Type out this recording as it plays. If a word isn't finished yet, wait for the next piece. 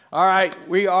All right,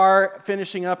 we are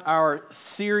finishing up our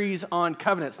series on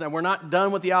covenants. Now, we're not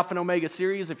done with the Alpha and Omega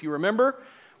series. If you remember,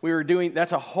 we were doing,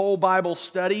 that's a whole Bible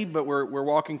study, but we're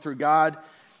walking through God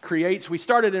creates. We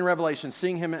started in Revelation,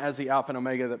 seeing him as the Alpha and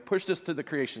Omega that pushed us to the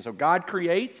creation. So God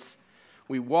creates.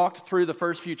 We walked through the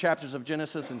first few chapters of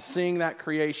Genesis and seeing that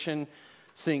creation,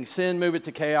 seeing sin move it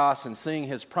to chaos, and seeing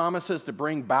his promises to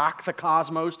bring back the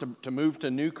cosmos, to move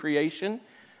to new creation.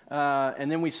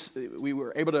 And then we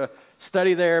were able to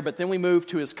study there, but then we moved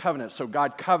to his covenant. So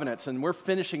God covenants, and we're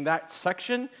finishing that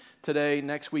section today.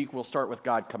 Next week we'll start with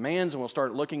God commands, and we'll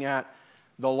start looking at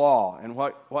the law and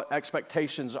what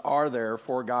expectations are there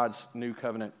for God's new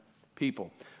covenant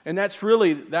people. And that's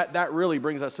really that really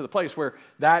brings us to the place where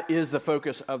that is the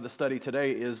focus of the study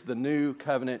today, is the new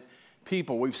covenant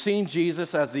people. We've seen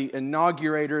Jesus as the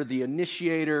inaugurator, the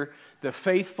initiator, the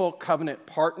faithful covenant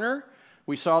partner.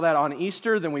 We saw that on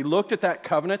Easter. Then we looked at that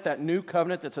covenant, that new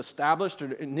covenant that's established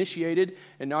or initiated,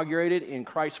 inaugurated in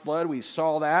Christ's blood. We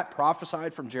saw that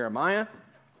prophesied from Jeremiah.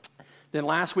 Then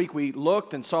last week we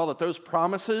looked and saw that those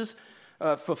promises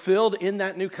fulfilled in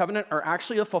that new covenant are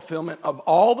actually a fulfillment of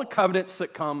all the covenants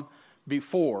that come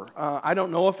before. I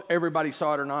don't know if everybody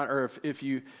saw it or not, or if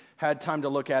you had time to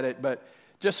look at it, but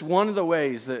just one of the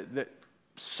ways that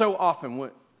so often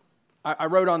I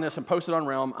wrote on this and posted on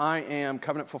Realm, I am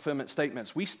covenant fulfillment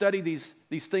statements. We study these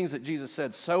things that Jesus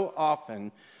said so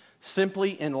often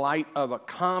simply in light of a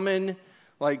common,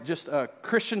 like just a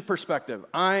Christian perspective.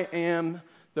 I am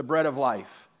the bread of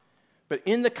life. But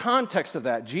in the context of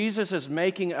that, Jesus is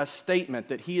making a statement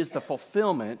that he is the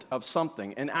fulfillment of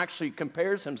something and actually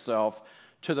compares himself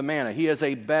to the manna. He is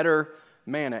a better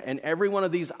manna. And every one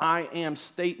of these I am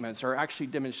statements are actually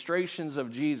demonstrations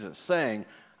of Jesus saying,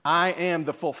 I am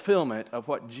the fulfillment of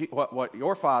what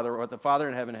your Father, what the Father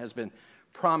in heaven has been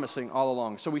promising all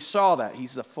along. So we saw that.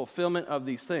 He's the fulfillment of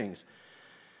these things.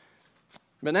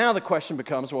 But now the question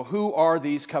becomes, well, who are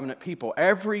these covenant people?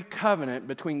 Every covenant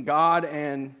between God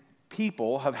and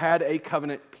people have had a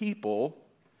covenant people,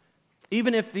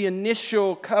 even if the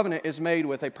initial covenant is made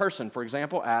with a person. For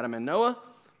example, Adam and Noah,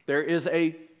 there is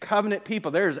a covenant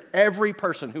people. There is every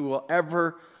person who will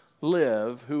ever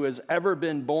live, who has ever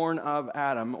been born of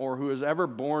Adam, or who is ever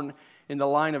born in the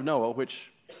line of Noah,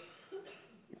 which,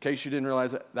 in case you didn't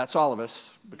realize, that's all of us,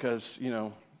 because,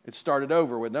 it started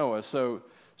over with Noah. So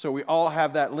we all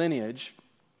have that lineage.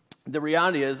 The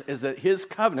reality is that his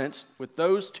covenants with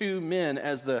those two men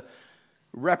as the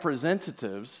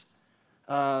representatives,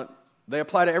 they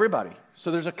apply to everybody. So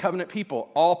there's a covenant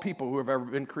people, all people who have ever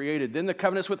been created. Then the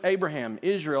covenants with Abraham,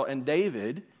 Israel, and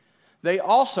David, they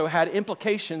also had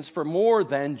implications for more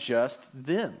than just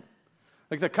them.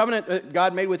 Like the covenant that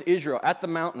God made with Israel at the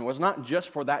mountain was not just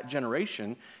for that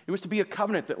generation. It was to be a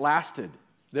covenant that lasted,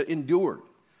 that endured.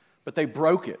 But they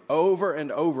broke it over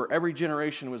and over. Every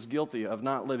generation was guilty of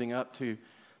not living up to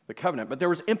the covenant. But there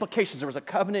was implications. There was a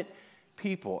covenant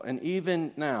people. And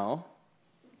even now,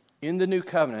 in the new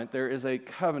covenant, there is a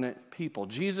covenant people.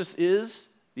 Jesus is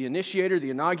the initiator,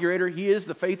 the inaugurator. He is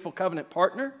the faithful covenant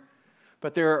partner.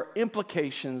 But there are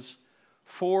implications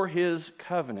for his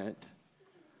covenant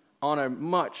on a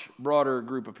much broader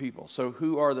group of people. So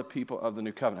who are the people of the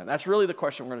new covenant? That's really the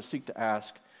question we're going to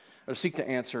seek to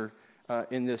answer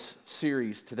in this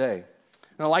series today.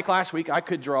 Now, like last week, I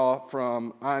could draw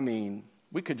from,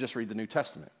 we could just read the New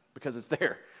Testament because it's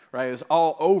there, right? It's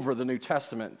all over the New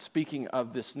Testament, speaking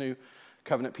of this new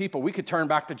covenant people. We could turn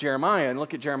back to Jeremiah and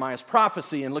look at Jeremiah's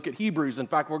prophecy and look at Hebrews. In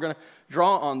fact, we're going to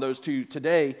draw on those two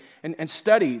today and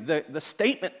study the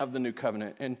statement of the new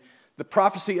covenant and the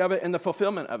prophecy of it and the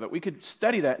fulfillment of it. We could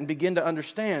study that and begin to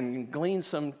understand and glean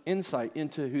some insight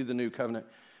into who the new covenant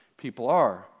people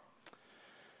are.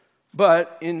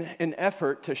 But in an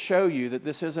effort to show you that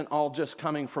this isn't all just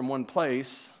coming from one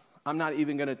place, I'm not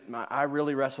even going to, I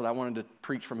really wrestled. I wanted to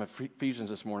preach from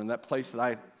Ephesians this morning, that place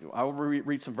that I will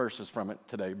read some verses from it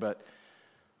today. But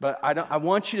I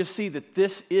want you to see that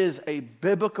this is a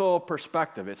biblical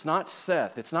perspective. It's not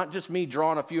Seth. It's not just me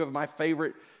drawing a few of my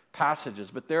favorite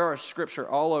passages, but there are scripture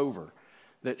all over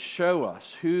that show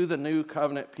us who the new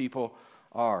covenant people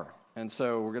are. And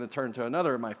so we're going to turn to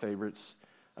another of my favorites,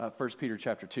 1 Peter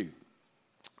chapter 2.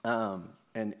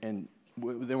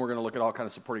 Then we're going to look at all kinds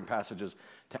of supporting passages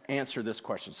to answer this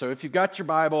question. So if you've got your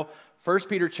Bible, 1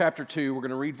 Peter chapter 2, we're going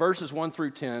to read verses 1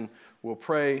 through 10. We'll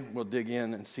pray, we'll dig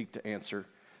in and seek to answer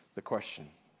the question.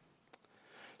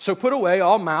 So put away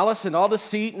all malice and all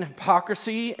deceit and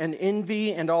hypocrisy and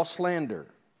envy and all slander.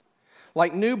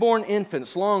 Like newborn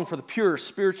infants, long for the pure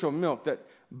spiritual milk, that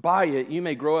by it you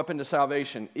may grow up into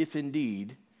salvation, if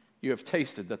indeed you have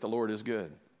tasted that the Lord is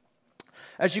good.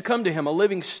 As you come to him, a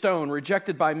living stone,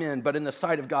 rejected by men, but in the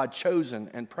sight of God, chosen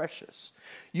and precious.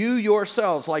 You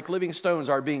yourselves, like living stones,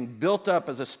 are being built up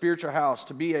as a spiritual house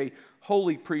to be a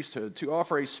holy priesthood, to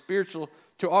offer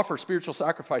spiritual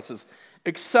sacrifices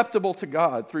acceptable to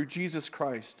God through Jesus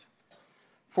Christ.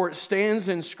 For it stands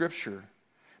in Scripture,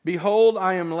 behold,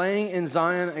 I am laying in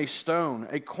Zion a stone,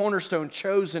 a cornerstone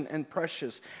chosen and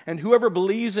precious, and whoever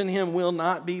believes in him will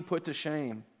not be put to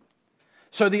shame.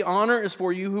 So the honor is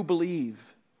for you who believe,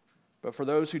 but for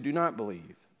those who do not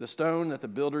believe, the stone that the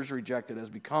builders rejected has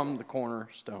become the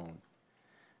cornerstone,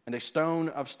 and a stone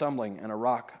of stumbling and a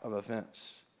rock of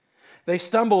offense. They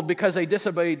stumbled because they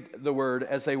disobeyed the word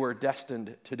as they were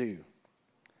destined to do.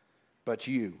 But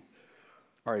you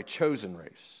are a chosen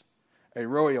race, a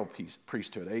royal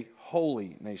priesthood, a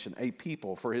holy nation, a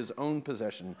people for his own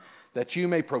possession, that you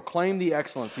may proclaim the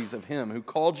excellencies of him who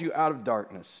called you out of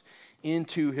darkness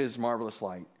into his marvelous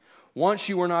light. Once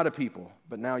you were not a people,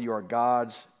 but now you are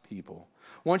God's people.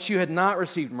 Once you had not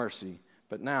received mercy,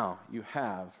 but now you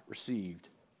have received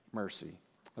mercy.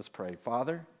 Let's pray.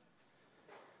 Father,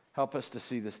 help us to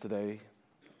see this today.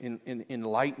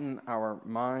 Enlighten our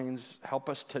minds. Help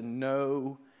us to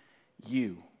know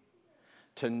you,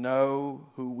 to know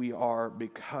who we are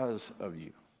because of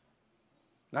you.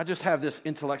 Not just have this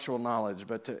intellectual knowledge,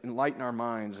 but to enlighten our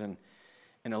minds and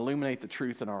illuminate the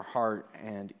truth in our heart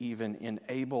and even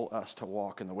enable us to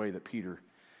walk in the way that Peter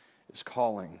is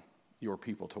calling your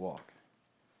people to walk.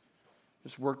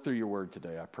 Just work through your word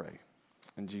today, I pray.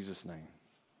 In Jesus' name,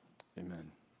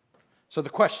 amen. So the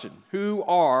question, who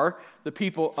are the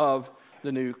people of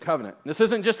the new covenant? This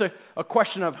isn't just a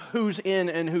question of who's in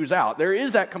and who's out. There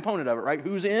is that component of it, right?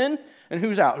 Who's in and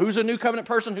who's out. Who's a new covenant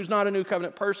person, who's not a new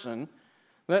covenant person.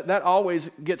 That always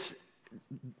gets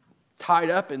tied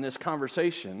up in this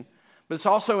conversation. But it's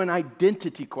also an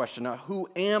identity question, a who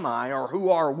am I or who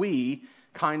are we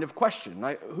kind of question.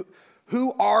 Right?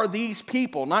 Who are these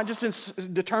people? Not just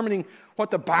in determining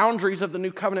what the boundaries of the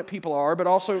new covenant people are, but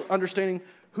also understanding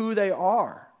who they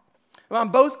are. Well, on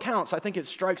both counts, I think it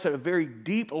strikes at a very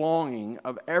deep longing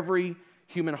of every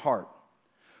human heart.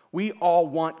 We all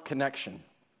want connection.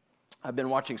 I've been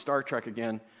watching Star Trek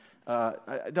again.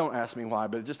 Don't ask me why,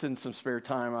 but just in some spare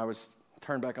time, I was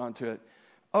turned back onto it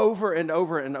over and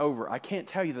over and over. I can't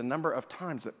tell you the number of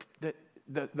times that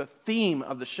the theme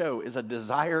of the show is a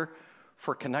desire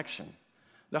for connection.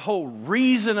 The whole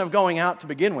reason of going out to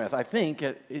begin with, I think,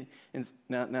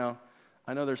 now,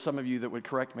 I know there's some of you that would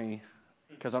correct me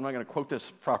because I'm not going to quote this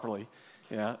properly.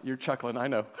 Yeah, you're chuckling, I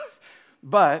know.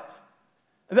 But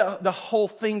the whole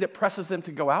thing that presses them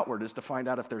to go outward is to find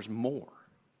out if there's more,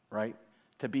 right?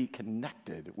 To be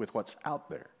connected with what's out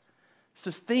there. It's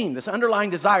this theme, this underlying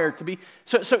desire to be.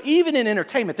 So even in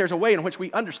entertainment, there's a way in which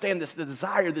we understand this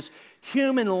desire, this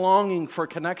human longing for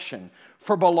connection,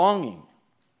 for belonging.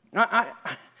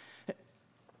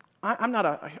 I'm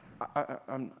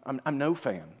no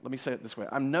fan. Let me say it this way.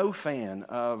 I'm no fan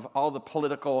of all the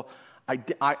political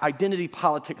identity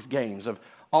politics games of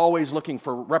always looking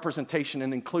for representation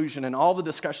and inclusion and all the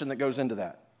discussion that goes into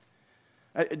that.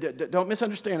 Don't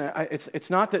misunderstand it. It's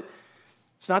not that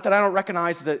I don't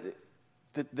recognize that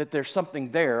there's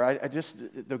something there. I just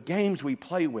the games we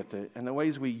play with it and the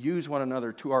ways we use one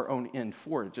another to our own end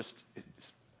for it just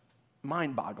it's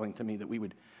mind-boggling to me that we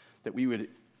would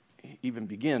even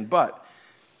begin. But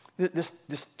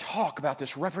this talk about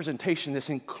this representation, this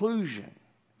inclusion,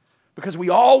 because we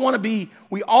all want to be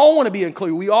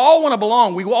included. We all want to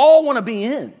belong. We all want to be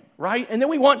in, right? And then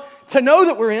we want to know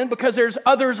that we're in because there's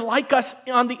others like us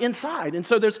on the inside. And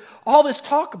so there's all this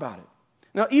talk about it.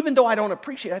 Now, even though I don't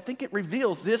appreciate it, I think it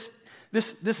reveals this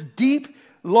deep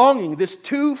longing, this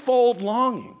twofold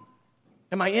longing.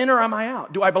 Am I in or am I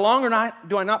out? Do I belong or not?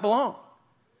 Do I not belong?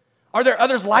 Are there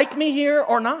others like me here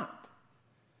or not?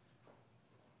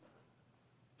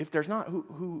 If there's not,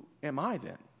 who am I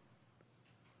then?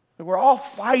 And we're all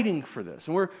fighting for this,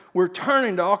 and we're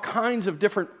turning to all kinds of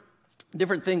different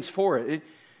things for it.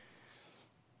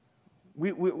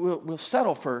 We'll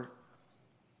settle for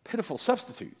pitiful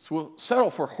substitutes. We'll settle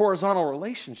for horizontal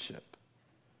relationship.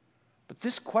 But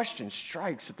this question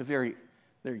strikes at the very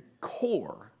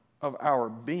core of our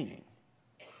being.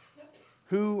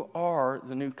 Who are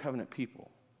the new covenant people?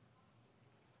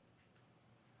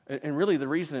 And really the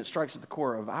reason it strikes at the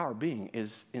core of our being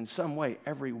is in some way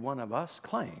every one of us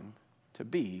claim to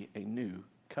be a new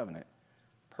covenant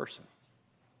person.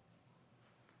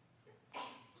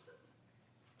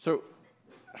 So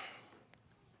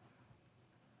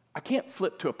I can't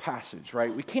flip to a passage,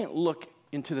 right? We can't look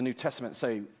into the New Testament and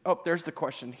say, oh, there's the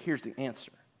question, here's the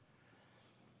answer.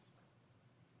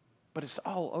 But it's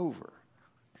all over.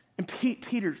 And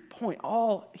Peter's point,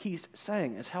 all he's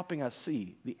saying is helping us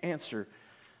see the answer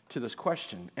to this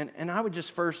question. And I would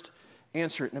just first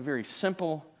answer it in a very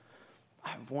simple, I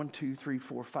have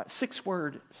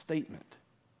 6-word statement.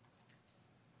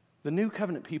 The new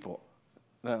covenant people,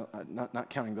 not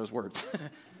counting those words,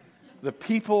 the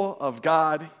people of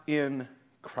God in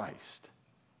Christ.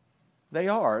 They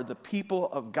are the people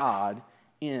of God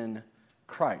in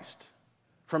Christ.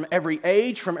 From every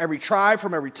age, from every tribe,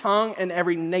 from every tongue, and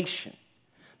every nation.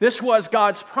 This was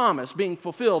God's promise being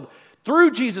fulfilled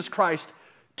through Jesus Christ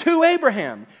to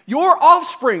Abraham. Your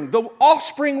offspring, the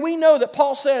offspring we know that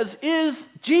Paul says is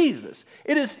Jesus.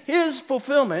 It is his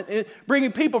fulfillment,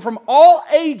 bringing people from all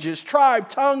ages, tribe,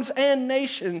 tongues, and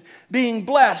nation being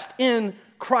blessed in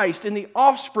Christ, in the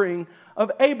offspring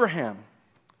of Abraham.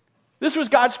 This was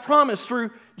God's promise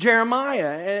through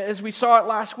Jeremiah, as we saw it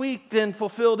last week, then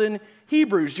fulfilled in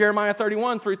Hebrews, Jeremiah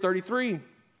 31 through 33.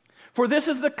 For this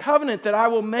is the covenant that I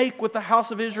will make with the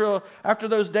house of Israel after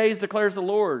those days, declares the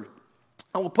Lord.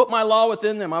 I will put my law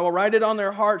within them. I will write it on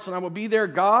their hearts, and I will be their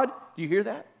God. Do you hear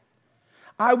that?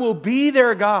 I will be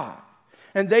their God,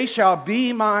 and they shall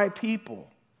be my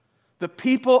people. The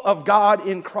people of God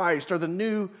in Christ are the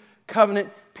new covenant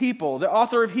people. The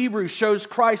author of Hebrews shows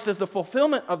Christ as the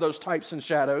fulfillment of those types and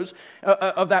shadows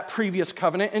of that previous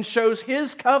covenant, and shows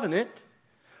his covenant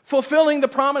fulfilling the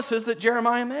promises that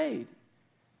Jeremiah made.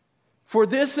 For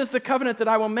this is the covenant that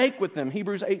I will make with them,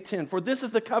 Hebrews 8:10. For this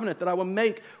is the covenant that I will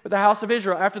make with the house of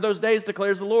Israel after those days,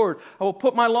 declares the Lord. I will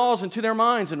put my laws into their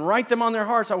minds and write them on their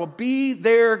hearts. I will be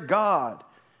their God,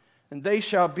 and they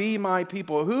shall be my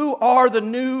people. Who are the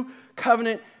new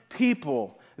covenant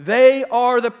people? They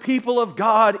are the people of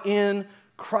God in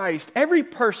Christ. Every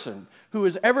person who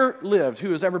has ever lived,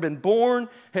 who has ever been born,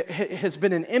 has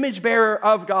been an image bearer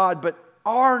of God, but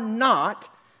are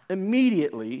not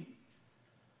immediately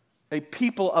a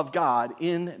people of God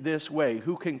in this way,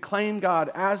 who can claim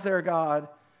God as their God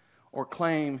or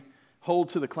hold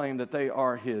to the claim that they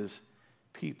are his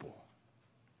people.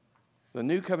 The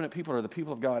new covenant people are the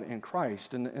people of God in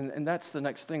Christ, and that's the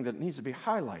next thing that needs to be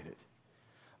highlighted.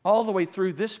 All the way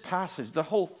through this passage, the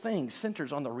whole thing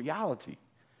centers on the reality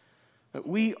that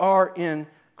we are in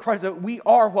Christ, that we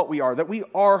are what we are, that we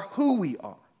are who we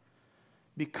are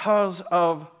because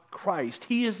of Christ.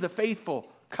 He is the faithful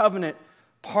covenant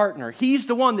partner. He's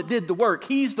the one that did the work.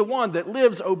 He's the one that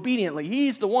lives obediently.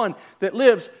 He's the one that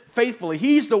lives faithfully.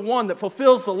 He's the one that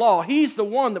fulfills the law. He's the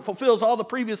one that fulfills all the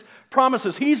previous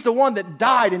promises. He's the one that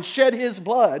died and shed his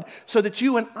blood so that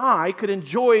you and I could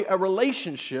enjoy a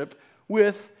relationship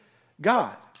with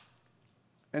God.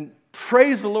 And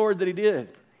praise the Lord that he did.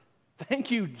 Thank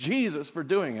you, Jesus, for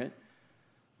doing it.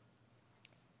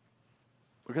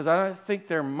 Because I think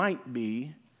there might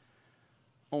be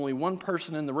only one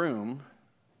person in the room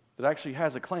that actually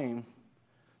has a claim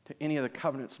to any of the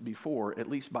covenants before, at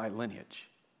least by lineage.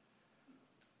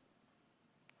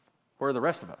 Where are the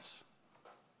rest of us?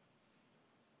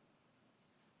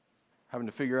 Having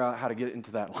to figure out how to get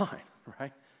into that line,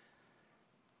 right?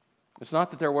 It's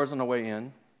not that there wasn't a way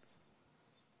in,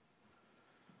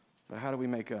 but how do we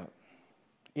make up?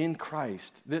 In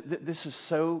Christ. This is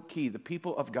so key. The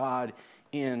people of God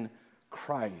in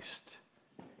Christ.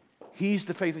 He's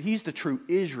the faithful. He's the true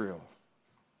Israel.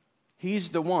 He's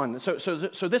the one. So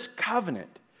this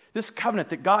covenant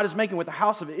that God is making with the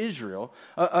house of Israel,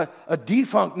 a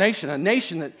defunct nation, a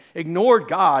nation that ignored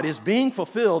God, is being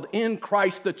fulfilled in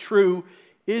Christ, the true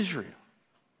Israel.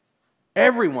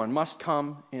 Everyone must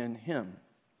come in him.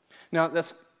 Now,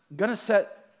 that's going to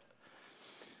set...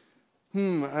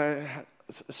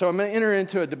 So I'm going to enter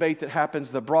into a debate that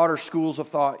happens, the broader schools of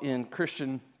thought in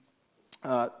Christian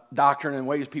doctrine and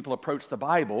ways people approach the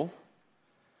Bible.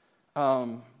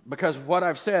 Because what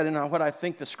I've said and what I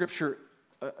think the Scripture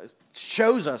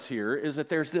shows us here is that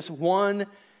there's this one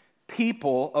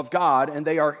people of God, and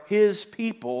they are his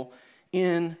people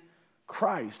in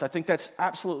Christ. I think that's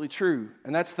absolutely true.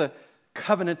 And that's the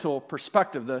covenantal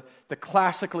perspective, the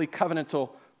classically covenantal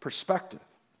perspective.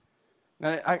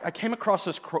 Now, I came across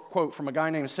this quote from a guy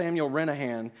named Samuel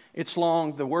Renahan. It's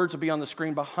long. The words will be on the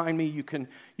screen behind me. You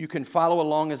can follow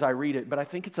along as I read it. But I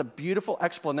think it's a beautiful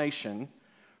explanation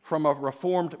from a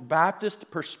Reformed Baptist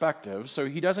perspective. So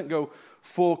he doesn't go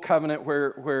full covenant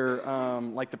where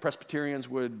like the Presbyterians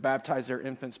would baptize their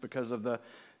infants because of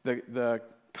the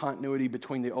continuity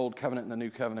between the Old Covenant and the New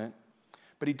Covenant.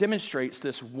 But he demonstrates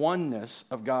this oneness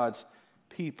of God's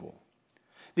people.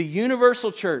 The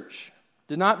universal church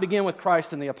did not begin with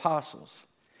Christ and the apostles.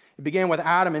 It began with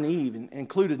Adam and Eve and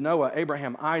included Noah,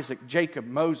 Abraham, Isaac, Jacob,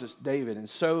 Moses, David, and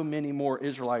so many more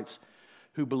Israelites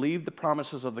who believed the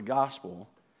promises of the gospel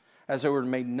as they were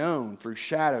made known through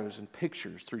shadows and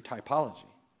pictures, through typology.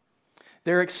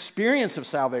 Their experience of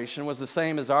salvation was the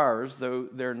same as ours, though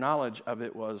their knowledge of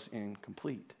it was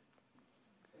incomplete.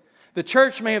 The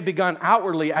church may have begun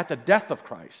outwardly at the death of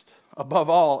Christ, above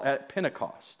all at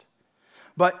Pentecost,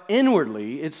 but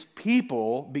inwardly its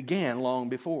people began long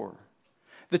before.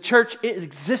 The church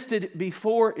existed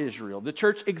before Israel. The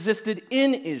church existed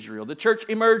in Israel. The church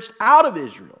emerged out of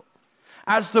Israel.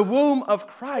 As the womb of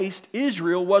Christ,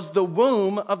 Israel was the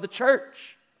womb of the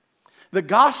church. The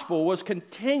gospel was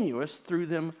continuous through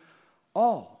them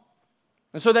all.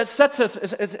 And so that sets us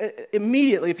as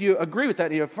immediately, if you agree with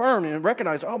that, you affirm and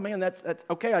recognize, oh man, that's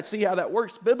okay, I see how that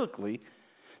works biblically,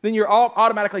 then you're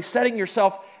automatically setting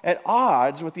yourself at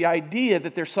odds with the idea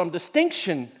that there's some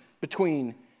distinction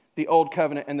between the old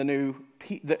covenant and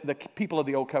the people of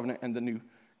the old covenant and the new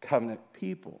covenant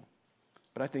people.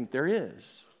 But I think there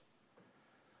is.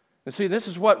 And see, this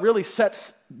is what really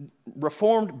sets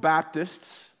Reformed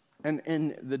Baptists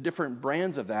and the different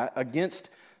brands of that against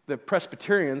the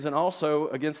Presbyterians and also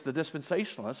against the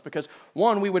dispensationalists, because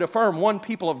one, we would affirm one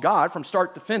people of God from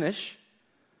start to finish,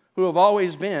 who have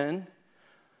always been,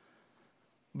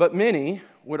 but many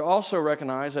would also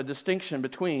recognize a distinction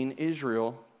between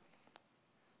Israel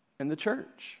and the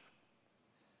church.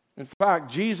 In fact,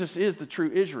 Jesus is the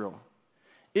true Israel.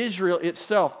 Israel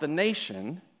itself, the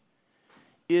nation,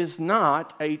 is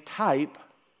not a type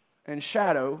and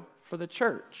shadow for the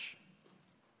church,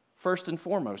 first and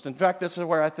foremost. In fact, this is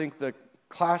where I think the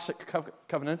classic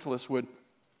covenantalists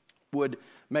would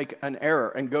make an error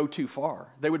and go too far.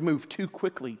 They would move too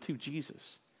quickly to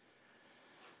Jesus.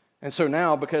 And so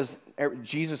now, because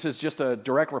Jesus is just a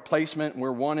direct replacement,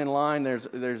 we're one in line,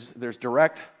 there's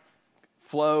direct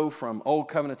flow from old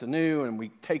covenant to new, and we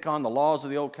take on the laws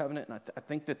of the old covenant. And I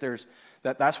think that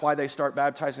that's why they start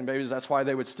baptizing babies. That's why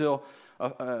they would still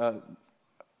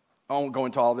I won't go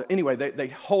into all of it. Anyway, they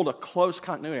hold a close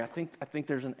continuity. I think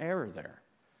there's an error there.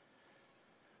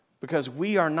 Because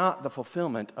we are not the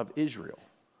fulfillment of Israel.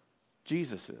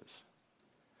 Jesus is.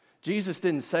 Jesus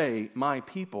didn't say, my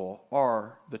people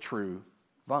are the true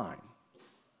vine.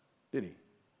 Did he?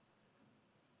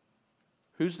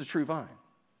 Who's the true vine?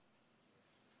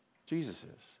 Jesus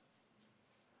is.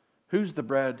 Who's the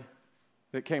bread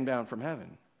that came down from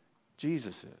heaven?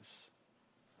 Jesus is.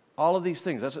 All of these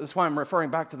things. That's why I'm referring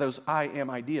back to those I am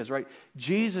ideas, right?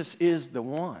 Jesus is the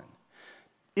one.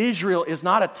 Israel is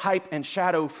not a type and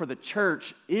shadow for the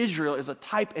church. Israel is a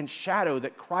type and shadow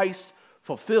that Christ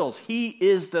fulfills. He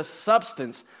is the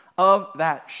substance of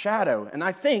that shadow. And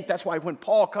I think that's why when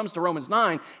Paul comes to Romans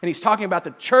 9 and he's talking about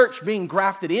the church being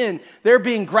grafted in, they're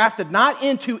being grafted not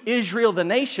into Israel, the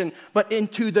nation, but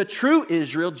into the true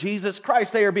Israel, Jesus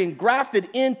Christ. They are being grafted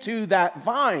into that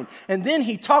vine. And then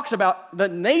he talks about the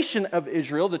nation of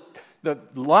Israel, the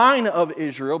line of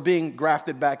Israel being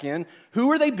grafted back in.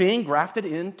 Who are they being grafted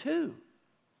into?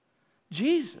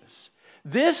 Jesus.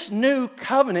 This new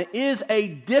covenant is a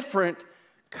different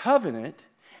covenant,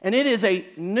 and it is a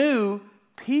new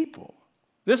people.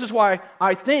 This is why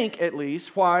I think, at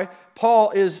least, why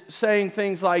Paul is saying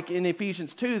things like in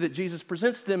Ephesians 2 that Jesus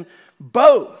presents them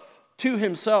both to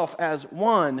himself as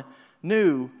one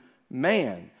new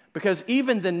man. Because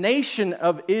even the nation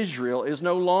of Israel is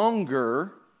no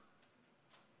longer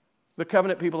the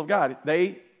covenant people of God.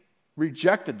 They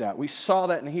rejected that. We saw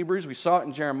that in Hebrews. We saw it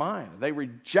in Jeremiah. They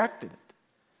rejected it.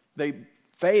 They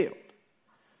failed.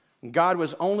 And God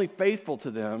was only faithful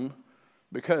to them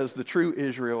because the true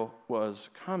Israel was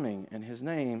coming, and his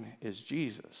name is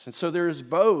Jesus. And so there is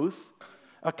both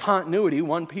a continuity,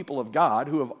 one people of God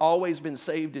who have always been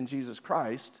saved in Jesus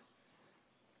Christ,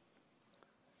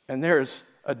 and there's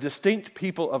a distinct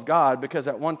people of God because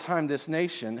at one time this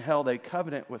nation held a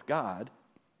covenant with God,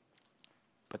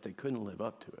 but they couldn't live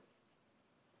up to it.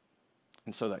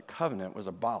 And so that covenant was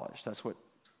abolished. That's what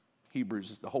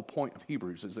Hebrews is. The whole point of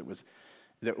Hebrews is that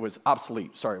it was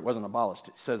obsolete. Sorry, it wasn't abolished.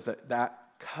 It says that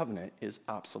covenant is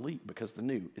obsolete because the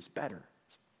new is better.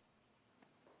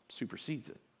 It supersedes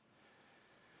it.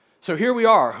 So here we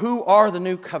are. Who are the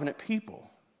new covenant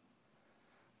people?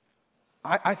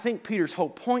 I think Peter's whole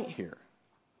point here.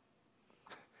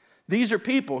 These are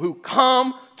people who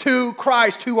come to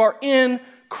Christ, who are in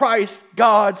Christ,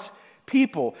 God's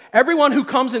people. Everyone who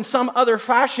comes in some other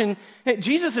fashion,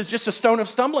 Jesus is just a stone of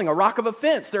stumbling, a rock of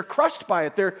offense. They're crushed by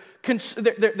it.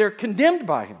 They're condemned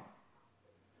by him.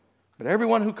 But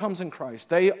everyone who comes in Christ,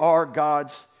 they are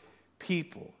God's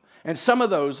people. And some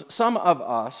of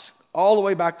us, all the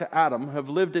way back to Adam, have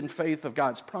lived in faith of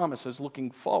God's promises, looking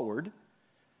forward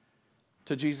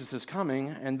to Jesus'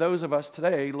 coming. And those of us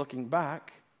today looking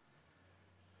back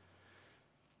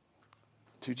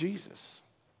to Jesus.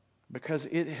 because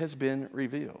it has been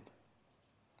revealed.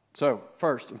 So,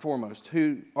 first and foremost,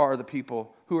 who are the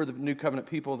people? Who are the new covenant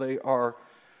people? They are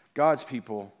God's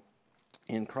people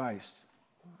in Christ.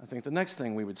 I think the next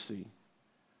thing we would see,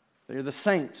 they are the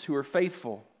saints who are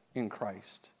faithful in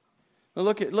Christ. Now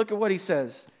look at what he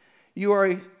says. You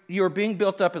are being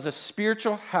built up as a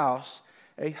spiritual house,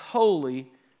 a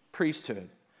holy priesthood.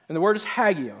 And the word is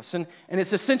hagios, and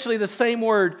it's essentially the same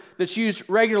word that's used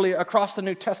regularly across the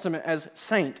New Testament as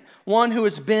saint, one who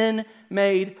has been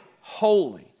made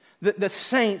holy. The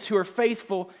saints who are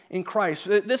faithful in Christ.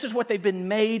 This is what they've been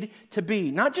made to be.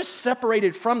 Not just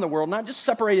separated from the world, not just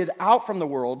separated out from the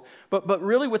world, but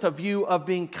really with a view of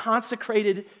being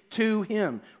consecrated to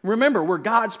Him. Remember, we're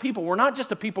God's people. We're not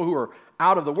just a people who are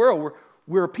out of the world.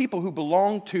 We're a people who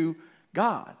belong to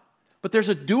God. But there's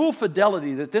a dual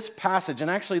fidelity that this passage, and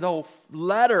actually the whole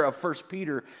letter of 1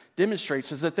 Peter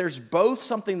demonstrates, is that there's both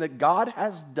something that God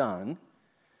has done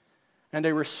and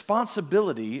a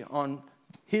responsibility on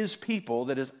His people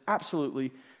that is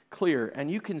absolutely clear.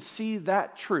 And you can see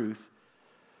that truth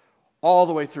all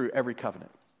the way through every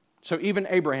covenant. So even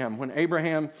Abraham, when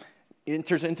Abraham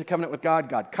enters into covenant with God,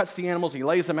 God cuts the animals, He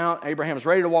lays them out. Abraham is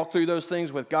ready to walk through those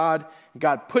things with God.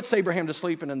 God puts Abraham to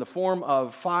sleep, and in the form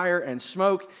of fire and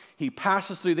smoke, He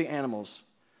passes through the animals.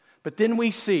 But then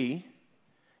we see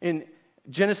in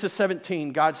Genesis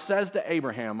 17, God says to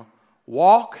Abraham,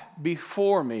 "Walk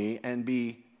before me and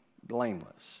be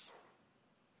blameless."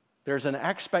 There's an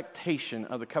expectation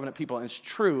of the covenant people, and it's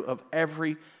true of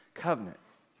every covenant,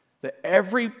 that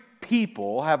every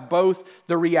people have both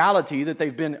the reality that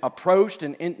they've been approached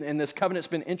and this covenant's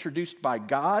been introduced by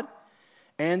God,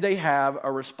 and they have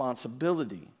a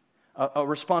responsibility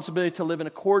to live in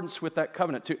accordance with that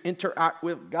covenant, to interact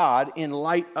with God in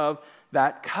light of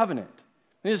that covenant.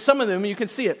 And some of them, you can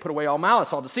see it, put away all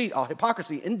malice, all deceit, all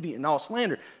hypocrisy, envy, and all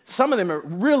slander. Some of them are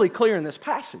really clear in this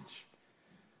passage.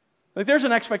 Like there's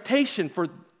an expectation for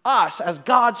us as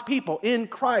God's people in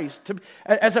Christ,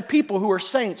 as a people who are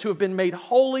saints, who have been made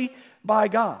holy by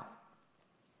God.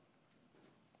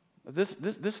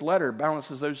 This letter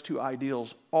balances those two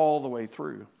ideals all the way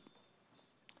through.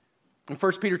 In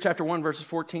 1 Peter chapter 1, verses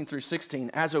 14 through 16,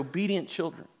 as obedient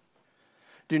children,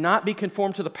 do not be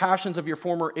conformed to the passions of your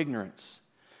former ignorance.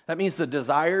 That means the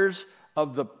desires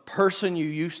of the person you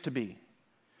used to be.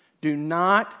 Do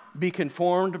not be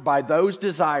conformed by those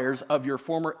desires of your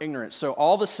former ignorance. So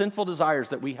all the sinful desires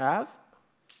that we have,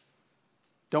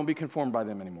 don't be conformed by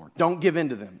them anymore. Don't give in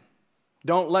to them.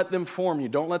 Don't let them form you.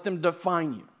 Don't let them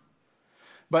define you.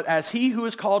 But as He who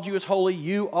has called you is holy,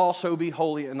 you also be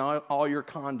holy in all your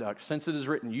conduct. Since it is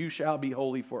written, you shall be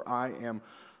holy, for I am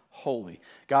holy.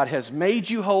 God has made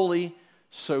you holy,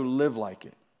 so live like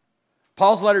it.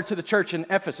 Paul's letter to the church in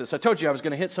Ephesus. I told you I was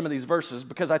going to hit some of these verses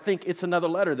because I think it's another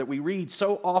letter that we read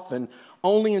so often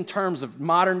only in terms of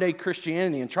modern day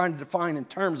Christianity and trying to define in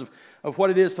terms of what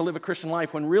it is to live a Christian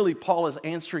life, when really Paul is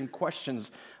answering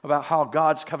questions about how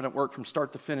God's covenant work from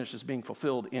start to finish is being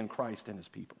fulfilled in Christ and His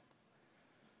people.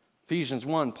 Ephesians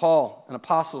 1, Paul, an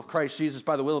apostle of Christ Jesus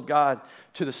by the will of God,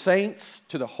 to the saints,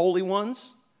 to the holy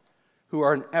ones who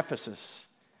are in Ephesus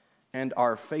and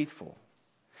are faithful.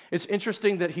 It's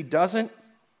interesting that he doesn't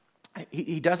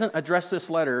address this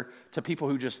letter to people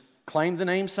who just claim the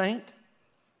name saint,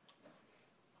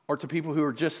 or to people who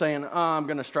are just saying, I'm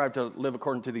going to strive to live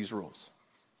according to these rules.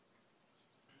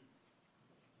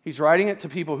 He's writing it to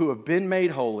people who have been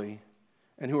made holy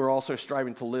and who are also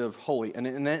striving to live holy.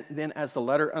 And then as the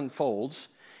letter unfolds,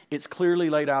 it's clearly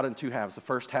laid out in two halves. The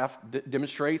first half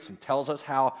demonstrates and tells us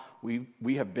how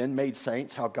we have been made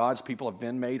saints, how God's people have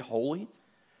been made holy.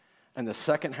 And the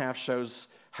second half shows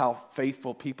how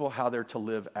faithful people, how they're to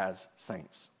live as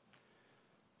saints.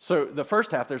 So the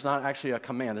first half, there's not actually a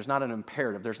command. There's not an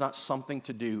imperative. There's not something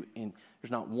to do.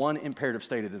 There's not one imperative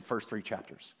stated in the first three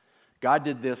chapters. God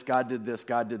did this, God did this,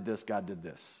 God did this, God did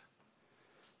this.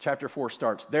 Chapter 4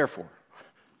 starts, therefore,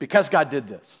 because God did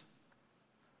this.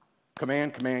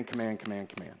 Command, command, command, command,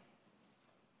 command.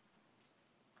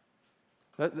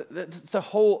 That's the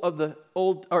whole of the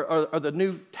Old or the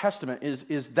New Testament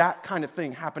is that kind of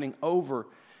thing happening over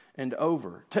and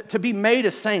over. To be made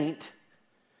a saint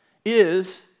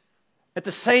is at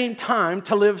the same time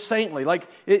to live saintly. Like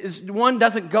one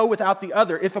doesn't go without the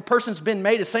other. If a person's been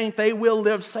made a saint, they will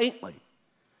live saintly.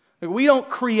 Like we don't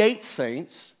create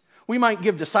saints. We might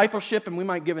give discipleship and we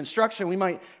might give instruction. We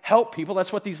might help people.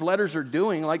 That's what these letters are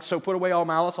doing. Like, so put away all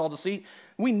malice, all deceit.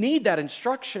 We need that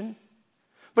instruction.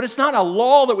 But it's not a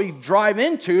law that we drive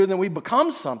into and then we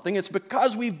become something. It's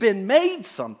because we've been made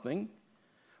something.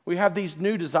 We have these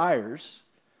new desires,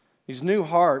 these new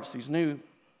hearts, these new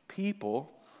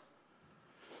people.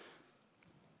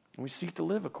 And we seek to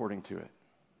live according to it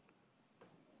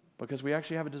because we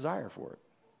actually have a desire for it.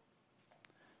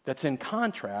 That's in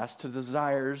contrast to the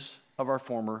desires of our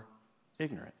former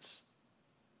ignorance.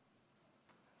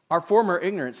 Our former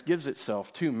ignorance gives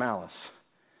itself to malice,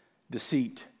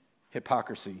 deceit,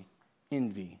 hypocrisy,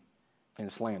 envy,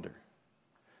 and slander.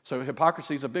 So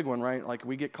hypocrisy is a big one, right? Like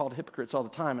we get called hypocrites all the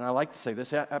time, and I like to say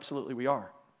this, absolutely we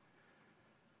are.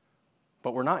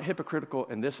 But we're not hypocritical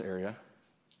in this area.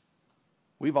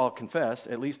 We've all confessed,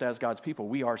 at least as God's people,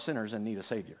 we are sinners and need a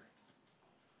Savior.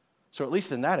 So at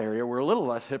least in that area, we're a little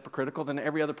less hypocritical than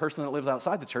every other person that lives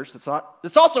outside the church that's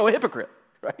also a hypocrite,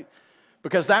 right?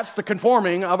 Because that's the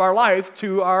conforming of our life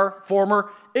to our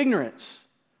former ignorance.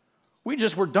 We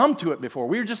just were dumb to it before.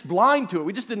 We were just blind to it.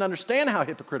 We just didn't understand how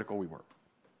hypocritical we were.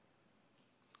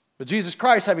 But Jesus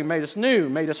Christ, having made us new,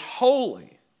 made us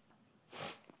holy,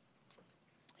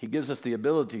 He gives us the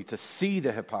ability to see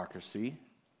the hypocrisy,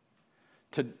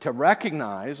 to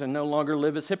recognize and no longer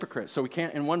live as hypocrites. So we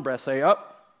can't in one breath say,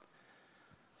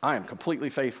 I am completely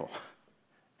faithful,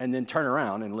 and then turn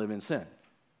around and live in sin.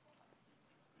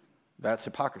 That's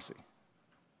hypocrisy,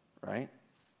 right?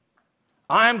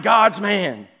 I'm God's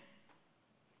man.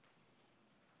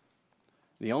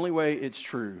 The only way it's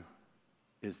true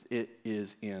is it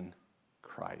is in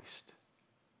Christ.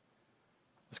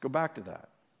 Let's go back to that.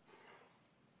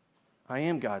 I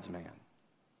am God's man.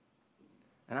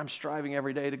 And I'm striving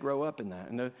every day to grow up in that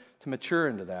and to mature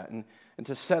into that and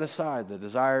to set aside the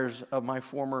desires of my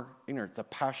former ignorance, the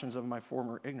passions of my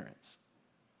former ignorance.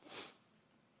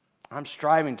 I'm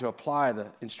striving to apply the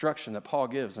instruction that Paul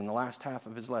gives in the last half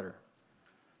of his letter,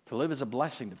 to live as a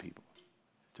blessing to people,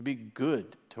 to be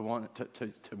good to one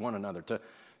another,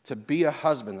 to be a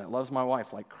husband that loves my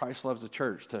wife like Christ loves the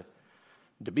church, to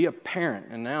be a parent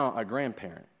and now a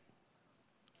grandparent.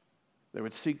 They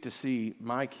would seek to see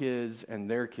my kids and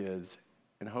their kids,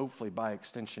 and hopefully by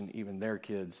extension even their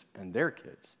kids and their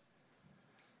kids,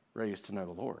 raised to know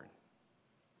the Lord.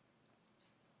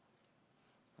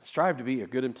 I strive to be a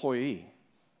good employee.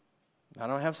 I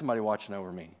don't have somebody watching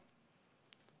over me.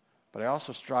 But I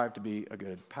also strive to be a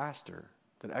good pastor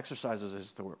that exercises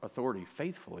his authority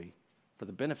faithfully for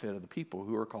the benefit of the people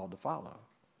who are called to follow.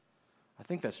 I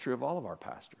think that's true of all of our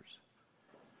pastors.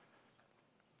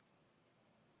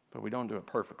 But we don't do it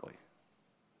perfectly.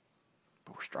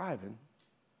 But we're striving,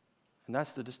 and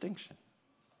that's the distinction.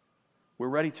 We're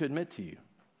ready to admit to you,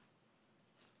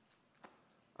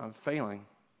 I'm failing,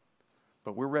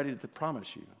 but we're ready to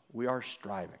promise you, we are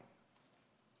striving,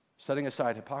 setting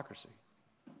aside hypocrisy.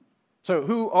 So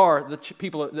who are the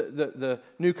people, the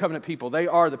new covenant people? They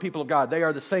are the people of God. They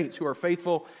are the saints who are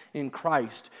faithful in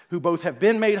Christ, who both have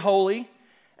been made holy,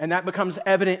 and that becomes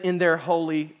evident in their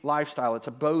holy lifestyle. It's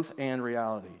a both and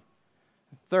reality.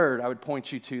 Third, I would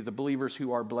point you to the believers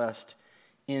who are blessed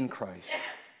in Christ.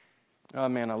 Oh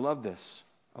man, I love this.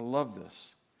 I love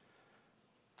this.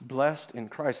 Blessed in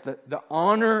Christ. The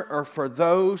honor are for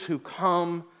those who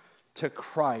come to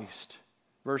Christ.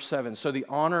 Verse 7, so the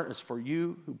honor is for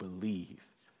you who believe.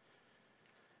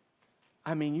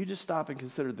 I mean, you just stop and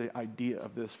consider the idea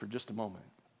of this for just a moment.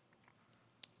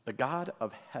 The God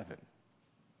of heaven,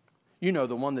 you know,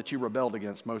 the one that you rebelled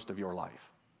against most of your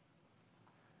life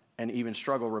and even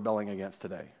struggle rebelling against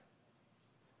today,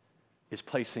 is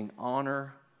placing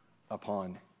honor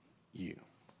upon you.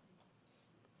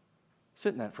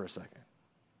 Sit in that for a second.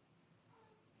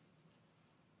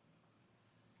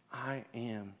 I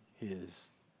am His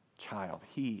child.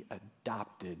 He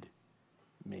adopted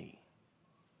me.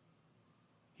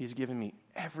 He's given me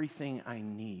everything I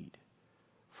need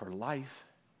for life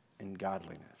and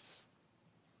godliness.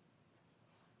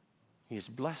 He's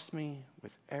blessed me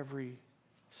with every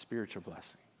spiritual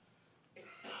blessing.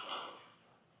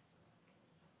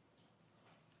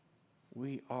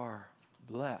 We are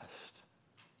blessed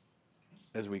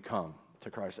as we come to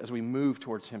Christ, as we move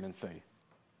towards Him in faith.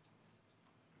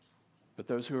 But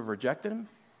those who have rejected Him,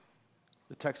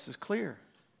 the text is clear.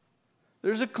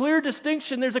 There's a clear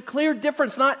distinction. There's a clear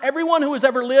difference. Not everyone who has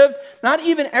ever lived, not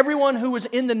even everyone who was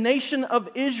in the nation of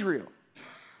Israel,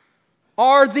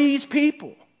 are these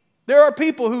people. There are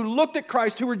people who looked at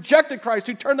Christ, who rejected Christ,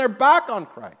 who turned their back on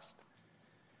Christ,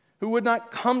 who would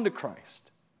not come to Christ.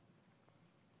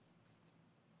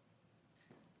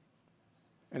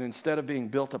 And instead of being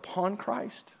built upon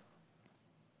Christ,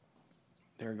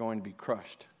 they're going to be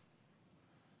crushed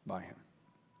by Him.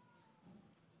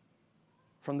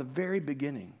 From the very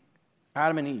beginning,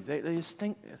 Adam and Eve, they just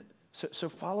think, so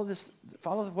follow this,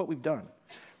 follow what we've done.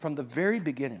 From the very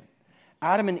beginning,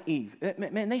 Adam and Eve,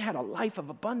 man, they had a life of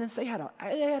abundance. They had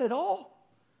it all.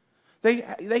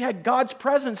 They had God's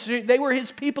presence. They were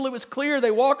his people. It was clear.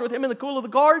 They walked with him in the cool of the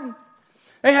garden.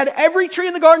 They had every tree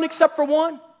in the garden except for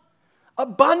one.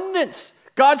 Abundance,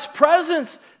 God's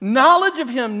presence, knowledge of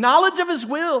him, knowledge of his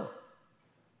will,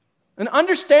 an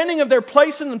understanding of their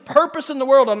place and purpose in the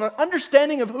world, an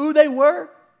understanding of who they were.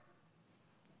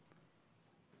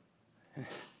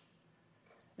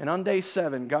 And on day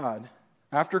 7, God,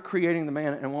 after creating the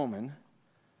man and woman,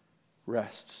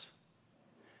 rests.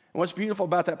 And what's beautiful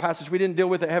about that passage, we didn't deal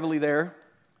with it heavily there,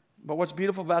 but what's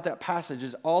beautiful about that passage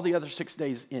is all the other 6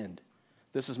 days end.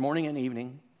 This is morning and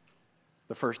evening,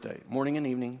 the first day. Morning and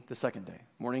evening, the second day.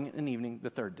 Morning and evening, the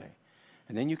third day.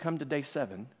 And then you come to day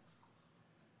 7,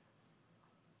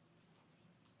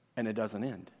 and it doesn't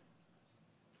end.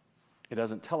 It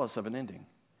doesn't tell us of an ending.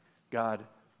 God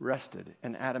rested,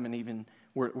 and Adam and Eve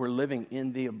were living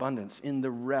in the abundance, in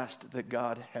the rest that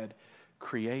God had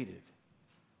created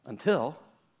until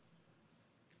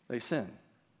they sinned.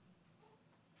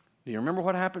 Do you remember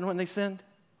what happened when they sinned?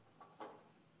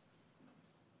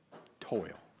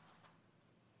 Toil.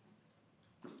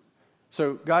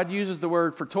 So God uses the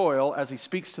word for toil as he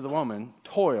speaks to the woman,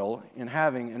 toil in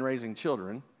having and raising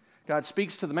children. God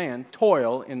speaks to the man,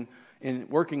 toil in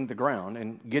working the ground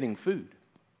and getting food.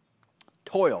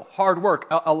 Toil, hard work,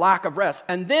 a lack of rest.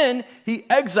 And then he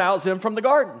exiles them from the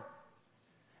garden.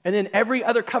 And then every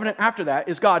other covenant after that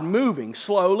is God moving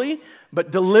slowly,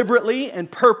 but deliberately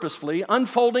and purposefully,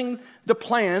 unfolding the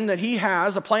plan that he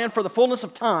has, a plan for the fullness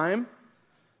of time,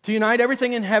 to unite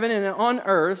everything in heaven and on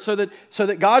earth so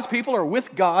that God's people are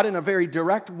with God in a very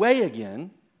direct way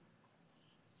again.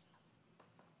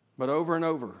 But over and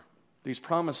over, these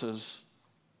promises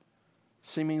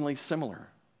seemingly similar.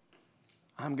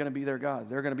 I'm going to be their God.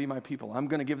 They're going to be my people. I'm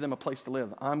going to give them a place to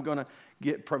live. I'm going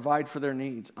to provide for their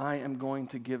needs. I am going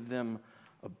to give them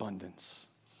abundance.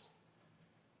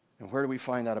 And where do we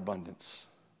find that abundance?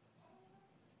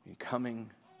 In coming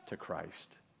to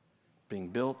Christ, being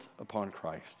built upon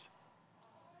Christ.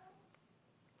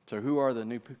 So who are the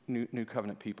new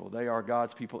covenant people? They are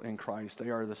God's people in Christ.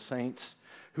 They are the saints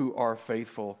who are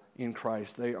faithful in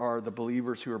Christ. They are the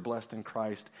believers who are blessed in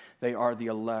Christ. They are the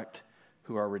elect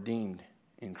who are redeemed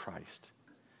in Christ.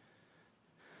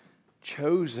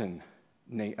 Chosen,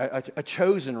 a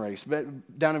chosen race.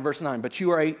 Down in verse 9, but you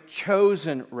are a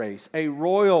chosen race, a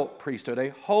royal priesthood, a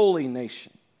holy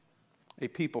nation, a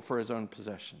people for his own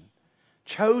possession.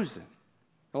 Chosen.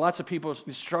 Now, lots of people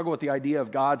struggle with the idea of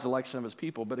God's election of his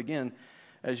people, but again,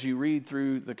 as you read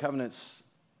through the covenants,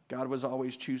 God was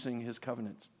always choosing his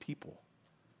covenant people.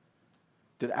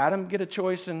 Did Adam get a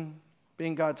choice in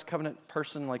being God's covenant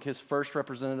person, like his first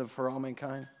representative for all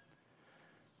mankind?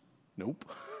 Nope.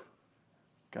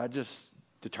 God just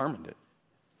determined it.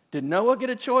 Did Noah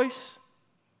get a choice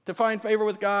to find favor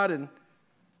with God? And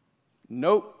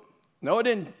nope. Noah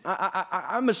didn't.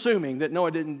 I'm assuming that Noah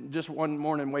didn't just one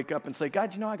morning wake up and say,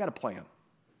 God, I got a plan.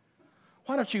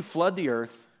 Why don't you flood the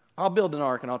earth? I'll build an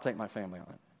ark and I'll take my family on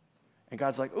it. And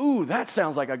God's like, ooh, that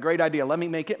sounds like a great idea. Let me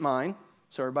make it mine.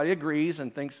 So everybody agrees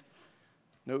and thinks,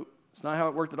 nope. It's not how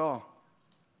it worked at all.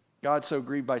 God, so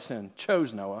grieved by sin,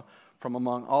 chose Noah from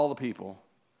among all the people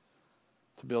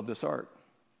to build this ark.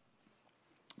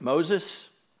 Moses,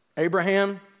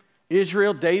 Abraham,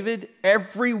 Israel, David,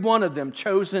 every one of them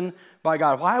chosen by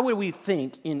God. Why would we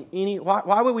think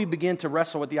why would we begin to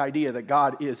wrestle with the idea that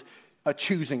God is a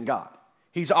choosing God?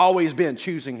 He's always been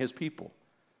choosing his people.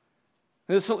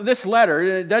 This letter,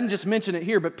 it doesn't just mention it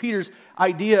here, but Peter's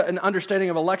idea and understanding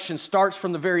of election starts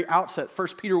from the very outset.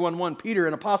 1 Peter 1:1, Peter,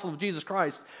 an apostle of Jesus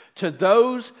Christ, to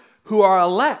those who are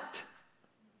elect.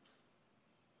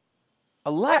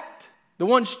 Elect, the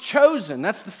ones chosen.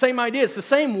 That's the same idea. It's the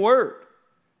same word.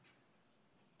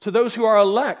 To those who are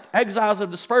elect, exiles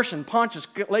of dispersion, Pontus,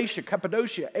 Galatia,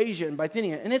 Cappadocia, Asia, and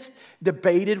Bithynia. And it's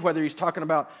debated whether he's talking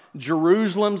about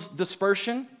Jerusalem's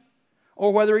dispersion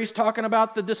or whether he's talking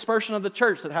about the dispersion of the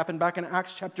church that happened back in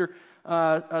Acts chapter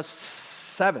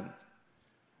 7.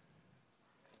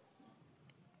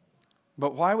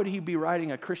 But why would he be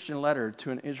writing a Christian letter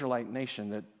to an Israelite nation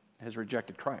that has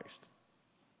rejected Christ?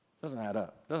 Doesn't add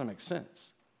up. Doesn't make sense.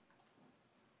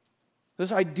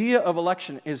 This idea of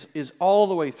election is all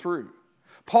the way through.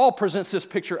 Paul presents this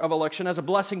picture of election as a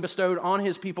blessing bestowed on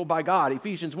his people by God.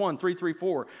 Ephesians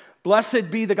 1:3-4.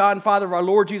 Blessed be the God and Father of our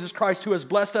Lord Jesus Christ, who has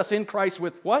blessed us in Christ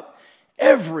with what?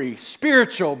 Every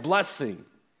spiritual blessing.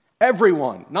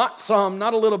 Everyone. Not some,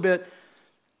 not a little bit.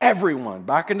 Everyone.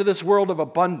 Back into this world of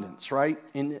abundance, right?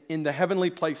 In the heavenly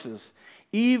places.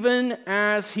 Even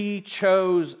as he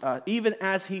chose us, even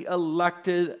as he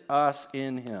elected us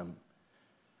in him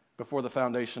before the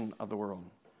foundation of the world.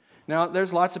 Now,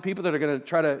 there's lots of people that are going to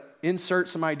try to insert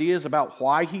some ideas about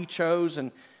why he chose,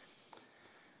 and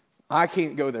I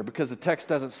can't go there because the text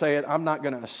doesn't say it. I'm not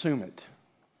going to assume it.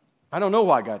 I don't know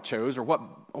why God chose or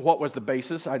what was the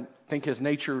basis. I think his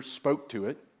nature spoke to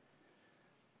it.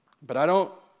 But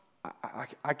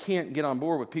I can't get on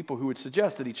board with people who would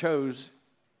suggest that he chose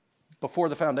before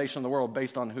the foundation of the world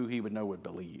based on who he would know would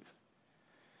believe.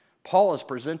 Paul is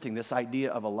presenting this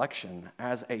idea of election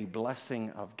as a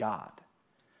blessing of God,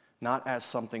 not as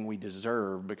something we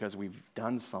deserve because we've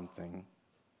done something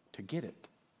to get it.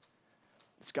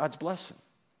 It's God's blessing.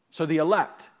 So the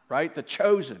elect, right? The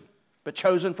chosen. But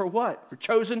chosen for what? We're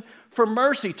chosen for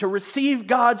mercy, to receive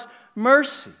God's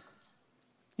mercy.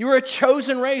 You are a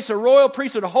chosen race, a royal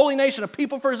priesthood, a holy nation, a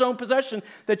people for his own possession,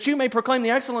 that you may proclaim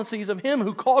the excellencies of him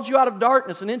who called you out of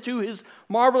darkness and into his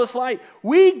marvelous light.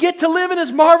 We get to live in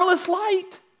his marvelous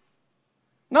light,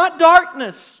 not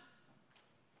darkness.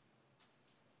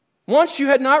 Once you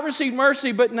had not received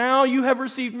mercy, but now you have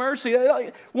received mercy.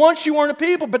 Once you weren't a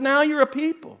people, but now you're a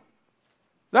people.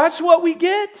 That's what we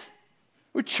get.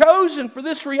 We're chosen for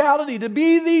this reality, to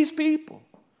be these people.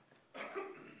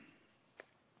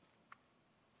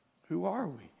 Who are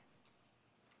we?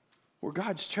 We're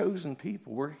God's chosen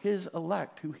people. We're his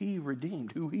elect, who he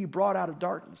redeemed, who he brought out of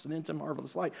darkness and into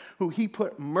marvelous light, who he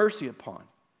put mercy upon,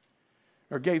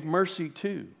 or gave mercy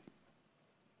to.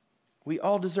 We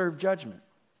all deserve judgment.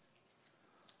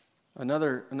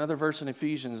 Another verse in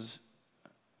Ephesians,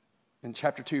 in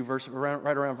chapter 2,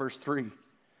 right around verse 3,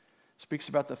 speaks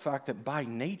about the fact that by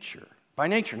nature,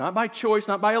 not by choice,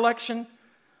 not by election,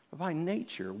 but by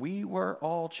nature, we were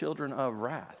all children of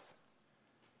wrath.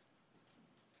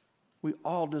 We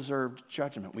all deserved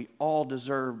judgment. We all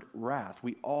deserved wrath.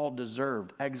 We all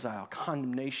deserved exile,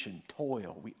 condemnation,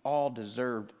 toil. We all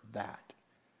deserved that.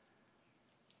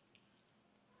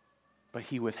 But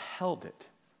he withheld it.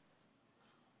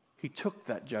 He took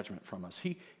that judgment from us.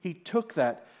 He took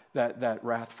that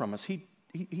wrath from us. He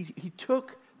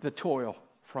took the toil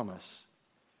from us.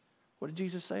 What did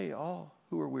Jesus say? All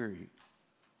who are weary,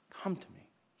 come to me.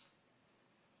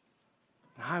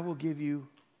 I will give you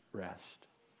rest.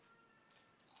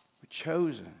 We're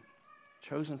chosen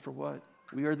for what?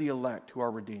 We are the elect who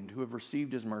are redeemed, who have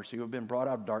received his mercy, who have been brought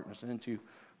out of darkness and into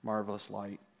marvelous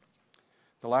light.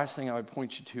 The last thing I would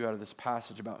point you to out of this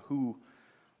passage about who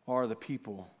are the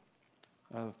people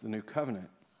of the new covenant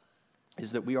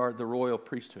is that we are the royal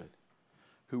priesthood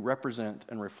who represent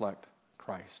and reflect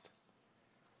Christ.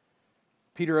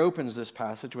 Peter opens this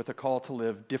passage with a call to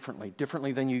live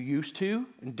differently than you used to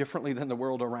and differently than the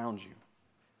world around you.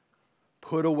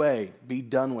 Put away, be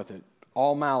done with it,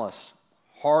 all malice,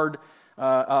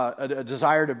 a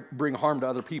desire to bring harm to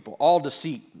other people, all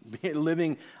deceit,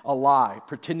 living a lie,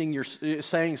 pretending you're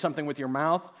saying something with your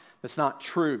mouth that's not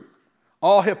true,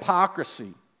 all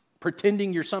hypocrisy,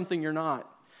 pretending you're something you're not,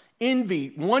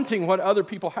 envy, wanting what other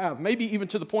people have, maybe even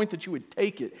to the point that you would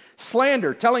take it,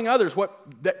 slander, telling other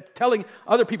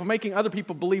people, making other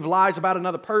people believe lies about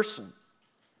another person.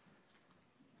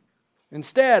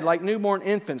 Instead, like newborn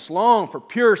infants, long for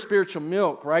pure spiritual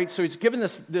milk, right? So he's given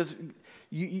this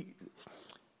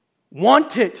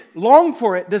want it, long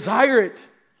for it, desire it.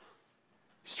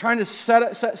 He's trying to set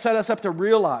us up to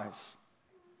realize.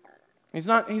 He's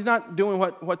not doing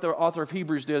what the author of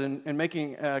Hebrews did and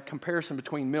making a comparison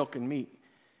between milk and meat.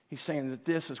 He's saying that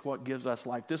this is what gives us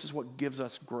life. This is what gives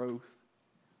us growth.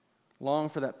 Long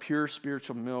for that pure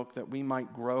spiritual milk that we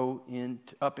might grow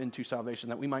up into salvation,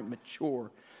 that we might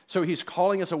mature. So he's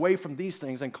calling us away from these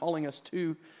things and calling us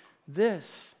to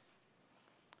this.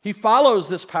 He follows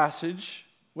this passage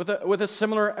with a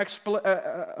similar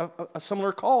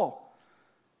call.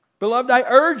 Beloved, I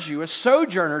urge you as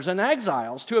sojourners and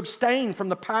exiles to abstain from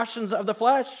the passions of the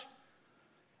flesh.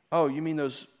 Oh, you mean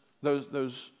those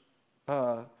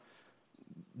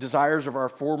desires of our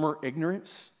former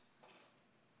ignorance?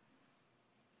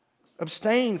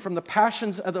 Abstain from the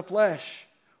passions of the flesh,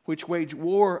 which wage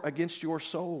war against your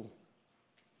soul.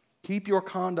 Keep your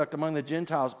conduct among the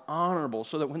Gentiles honorable,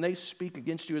 so that when they speak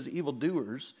against you as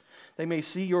evildoers, they may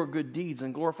see your good deeds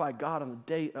and glorify God on the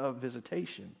day of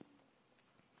visitation.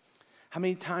 How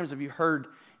many times have you heard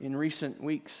in recent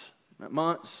weeks,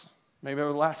 months, maybe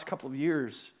over the last couple of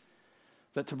years,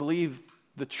 that to believe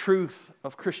the truth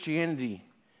of Christianity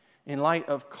in light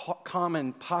of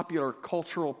common popular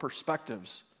cultural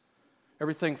perspectives,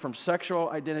 everything from sexual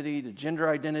identity to gender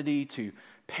identity to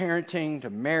parenting to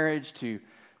marriage to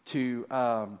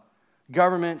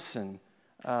governments and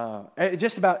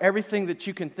just about everything that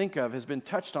you can think of has been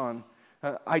touched on,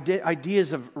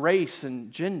 ideas of race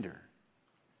and gender.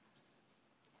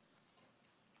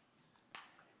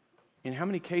 In how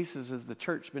many cases has the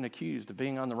church been accused of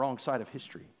being on the wrong side of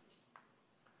history?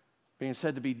 Being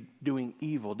said to be doing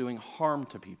evil, doing harm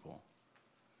to people?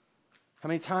 How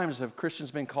many times have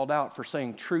Christians been called out for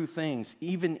saying true things,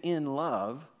 even in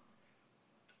love,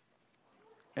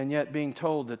 and yet being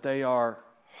told that they are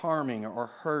harming or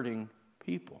hurting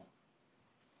people?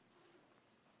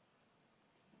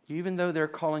 Even though they're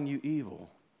calling you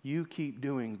evil, you keep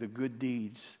doing the good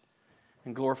deeds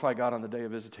and glorify God on the day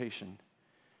of visitation.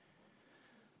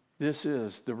 This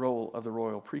is the role of the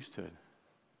royal priesthood,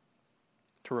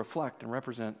 to reflect and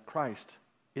represent Christ.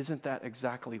 Isn't that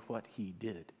exactly what he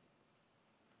did?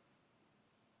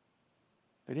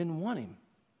 They didn't want him.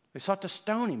 They sought to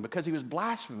stone him because he was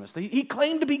blasphemous. He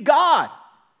claimed to be God.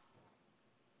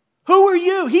 Who are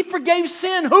you? He forgave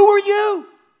sin. Who are you?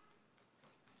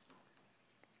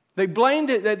 They blamed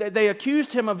it. They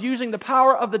accused him of using the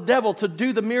power of the devil to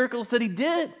do the miracles that he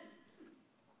did.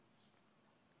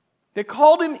 They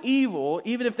called him evil,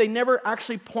 even if they never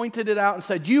actually pointed it out and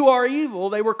said, "You are evil."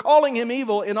 They were calling him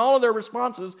evil in all of their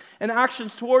responses and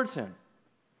actions towards him.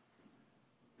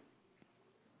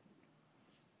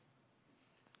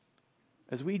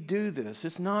 As we do this,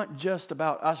 it's not just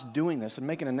about us doing this and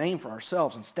making a name for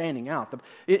ourselves and standing out.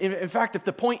 In fact, if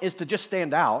the point is to just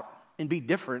stand out and be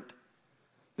different,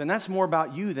 then that's more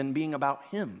about you than being about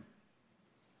him.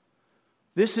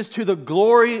 This is to the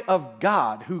glory of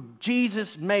God, who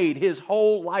Jesus made his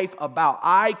whole life about.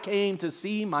 I came to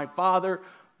see my Father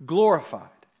glorified.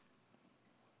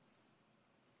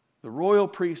 The royal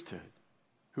priesthood,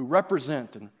 who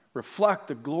represent and reflect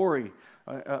the glory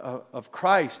of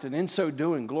Christ, and in so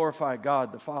doing glorify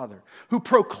God the Father, who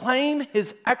proclaim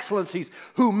his excellencies,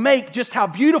 who make just how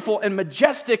beautiful and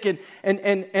majestic and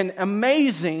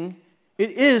amazing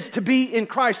it is to be in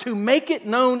Christ, who make it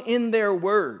known in their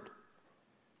word,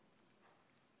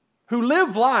 who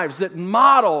live lives that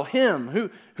model him,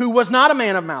 who was not a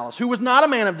man of malice, who was not a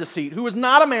man of deceit, who was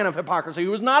not a man of hypocrisy,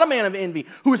 who was not a man of envy,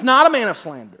 who was not a man of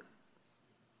slander.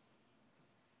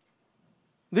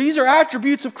 These are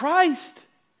attributes of Christ.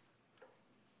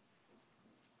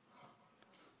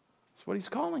 That's what he's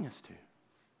calling us to.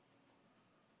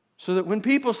 So that when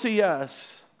people see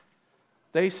us,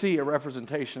 they see a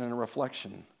representation and a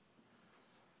reflection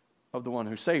of the one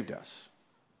who saved us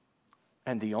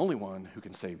and the only one who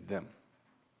can save them.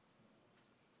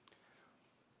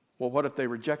 Well, what if they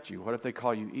reject you? What if they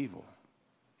call you evil?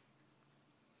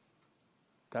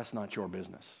 That's not your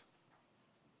business.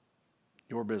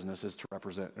 Your business is to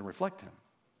represent and reflect him.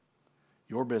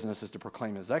 Your business is to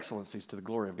proclaim his excellencies to the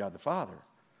glory of God the Father.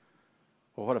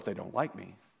 Well, what if they don't like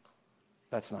me?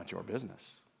 That's not your business.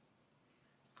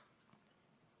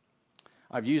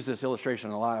 I've used this illustration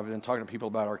a lot. I've been talking to people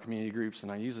about our community groups,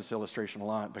 and I use this illustration a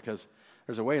lot because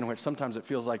there's a way in which sometimes it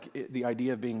feels like the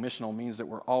idea of being missional means that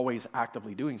we're always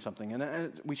actively doing something,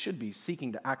 and we should be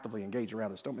seeking to actively engage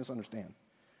around us. Don't misunderstand.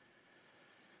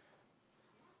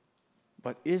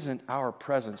 But isn't our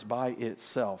presence by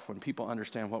itself, when people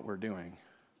understand what we're doing,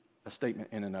 a statement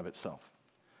in and of itself?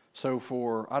 So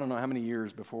for, I don't know how many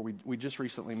years before, we just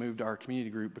recently moved our community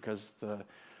group because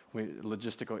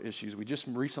logistical issues. We just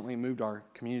recently moved our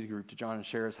community group to John and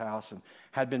Shara's house and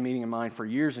had been meeting in mine for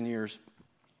years and years.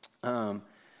 And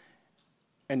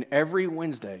every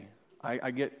Wednesday,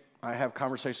 I have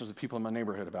conversations with people in my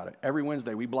neighborhood about it. Every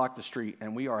Wednesday, we block the street,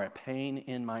 and we are a pain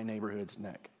in my neighborhood's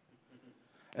neck.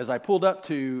 As I pulled up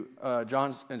to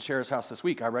John's and Shara's house this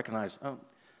week, I recognized,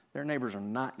 their neighbors are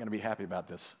not going to be happy about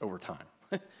this over time.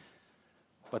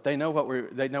 But they know what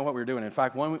we're doing. In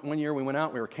fact, one year we went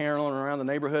out, we were caroling around the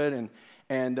neighborhood,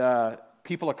 and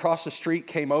people across the street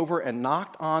came over and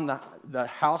knocked on the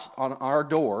house, on our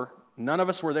door. None of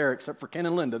us were there except for Ken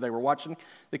and Linda. They were watching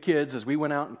the kids as we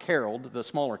went out and caroled, the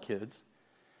smaller kids.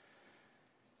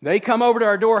 They come over to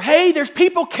our door. "Hey, there's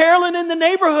people caroling in the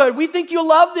neighborhood. We think you'll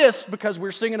love this," because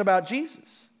we're singing about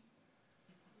Jesus.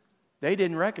 They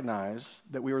didn't recognize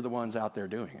that we were the ones out there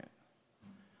doing it.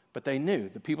 But they knew.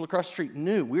 The people across the street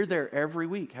knew. We're there every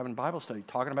week having Bible study,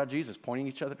 talking about Jesus, pointing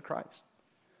each other to Christ.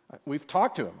 We've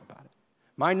talked to them about it.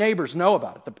 My neighbors know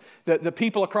about it. The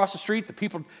people across the street, the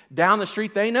people down the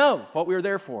street, they know what we were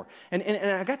there for. And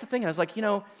I got to thinking, I was like,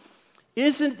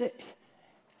 isn't it...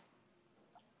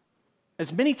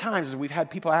 As many times as we've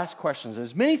had people ask questions,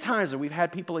 as many times as we've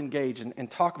had people engage and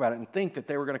talk about it and think that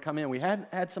they were going to come in, we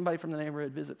had somebody from the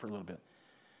neighborhood visit for a little bit.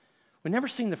 We've never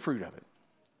seen the fruit of it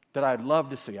that I'd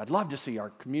love to see. I'd love to see our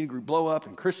community group blow up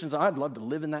and Christians. I'd love to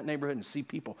live in that neighborhood and see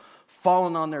people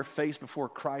falling on their face before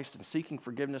Christ and seeking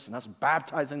forgiveness and us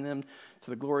baptizing them to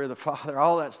the glory of the Father,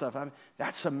 all that stuff.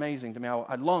 That's amazing to me.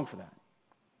 I'd long for that.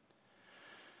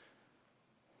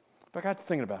 But I got to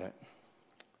thinking about it.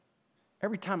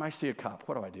 Every time I see a cop,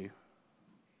 what do?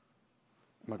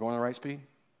 Am I going the right speed?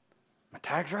 My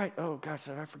tag's right? Oh, gosh,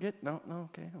 did I forget? No,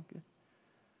 okay, I'm good.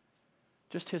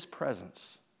 Just his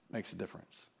presence makes a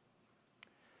difference.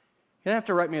 He didn't have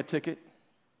to write me a ticket.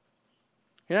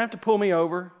 He didn't have to pull me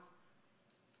over.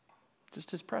 Just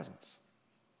his presence.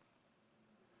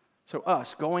 So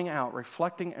us going out,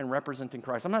 reflecting and representing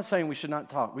Christ. I'm not saying we should not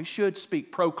talk. We should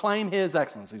speak, proclaim his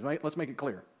excellencies. Right? Let's make it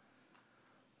clear.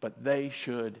 But they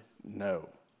should know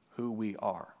who we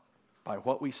are by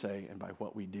what we say and by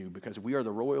what we do, because we are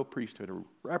the royal priesthood to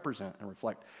represent and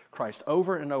reflect Christ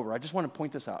over and over. I just want to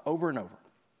point this out over and over.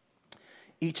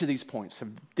 Each of these points have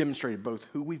demonstrated both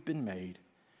who we've been made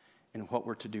and what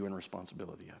we're to do in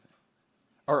responsibility of it,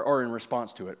 or in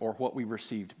response to it, or what we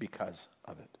received because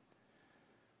of it.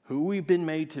 Who we've been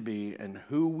made to be and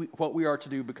what we are to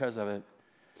do because of it,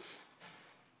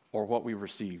 or what we've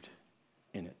received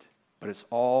in it. But it's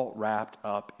all wrapped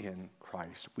up in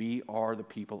Christ. We are the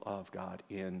people of God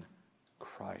in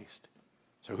Christ.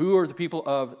 So who are the people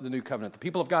of the new covenant? The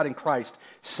people of God in Christ,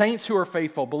 saints who are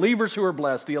faithful, believers who are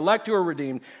blessed, the elect who are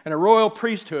redeemed, and a royal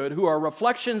priesthood who are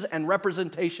reflections and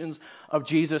representations of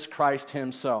Jesus Christ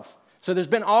himself. So there's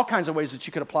been all kinds of ways that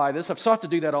you could apply this. I've sought to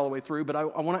do that all the way through, but I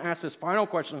want to ask this final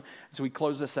question as we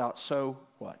close this out. So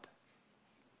what?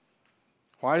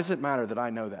 Why does it matter that I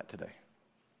know that today?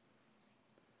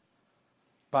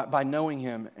 By knowing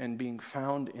him and being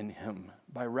found in him,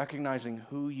 by recognizing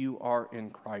who you are in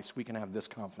Christ, we can have this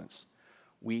confidence.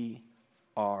 We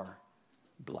are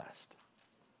blessed.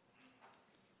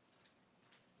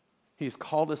 He has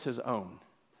called us his own.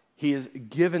 He has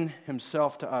given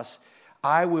himself to us.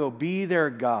 I will be their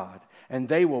God, and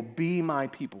they will be my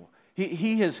people.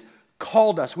 He has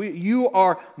called us. You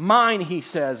are mine, he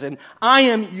says, and I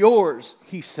am yours,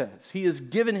 he says. He has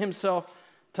given himself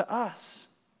to us.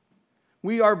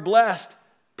 We are blessed,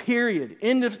 period.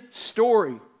 End of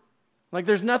story. Like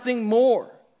there's nothing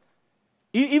more.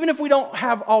 Even if we don't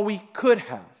have all we could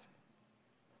have.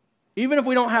 Even if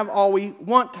we don't have all we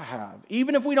want to have.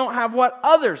 Even if we don't have what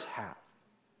others have.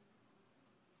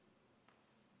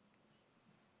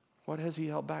 What has he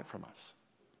held back from us?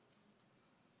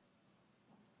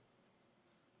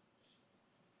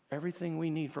 Everything we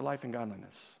need for life and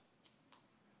godliness.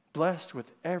 Blessed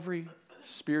with every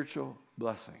spiritual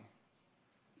blessing.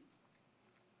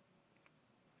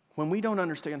 When we don't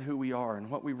understand who we are and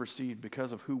what we've received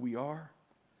because of who we are,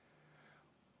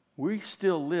 we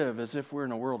still live as if we're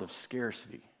in a world of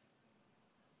scarcity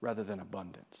rather than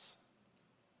abundance.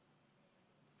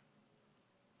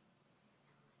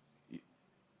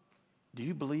 Do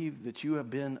you believe that you have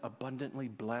been abundantly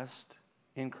blessed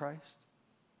in Christ?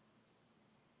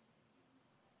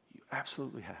 You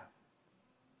absolutely have.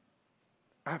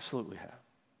 Absolutely have.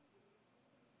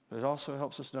 But it also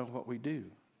helps us know what we do.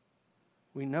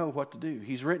 We know what to do.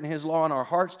 He's written his law in our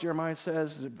hearts, Jeremiah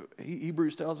says,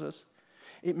 Hebrews tells us.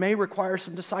 It may require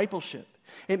some discipleship.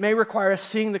 It may require us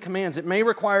seeing the commands. It may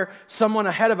require someone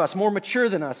ahead of us, more mature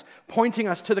than us, pointing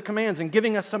us to the commands and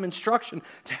giving us some instruction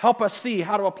to help us see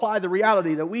how to apply the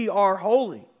reality that we are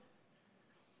holy.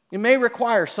 It may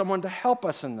require someone to help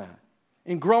us in that,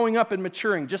 in growing up and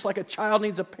maturing, just like a child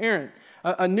needs a parent,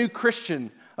 a new Christian,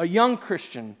 a young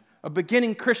Christian, a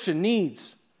beginning Christian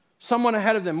needs someone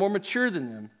ahead of them, more mature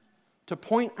than them, to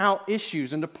point out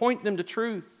issues and to point them to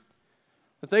truth,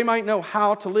 that they might know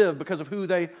how to live because of who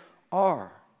they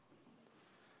are.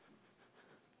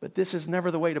 But this is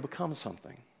never the way to become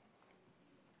something.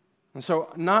 And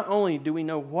so not only do we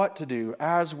know what to do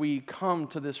as we come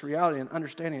to this reality and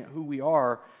understanding who we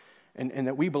are and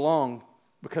that we belong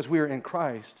because we are in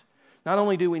Christ, not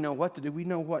only do we know what to do, we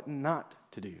know what not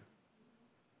to do.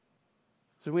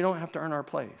 So we don't have to earn our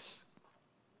place.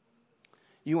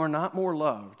 You are not more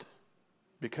loved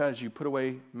because you put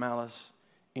away malice,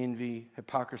 envy,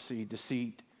 hypocrisy,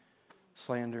 deceit,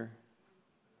 slander.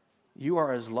 You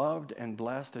are as loved and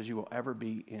blessed as you will ever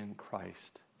be in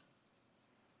Christ.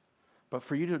 But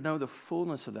for you to know the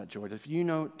fullness of that joy, if you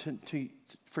know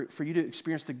for you to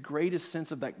experience the greatest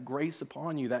sense of that grace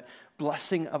upon you, that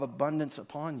blessing of abundance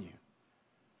upon you,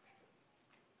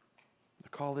 the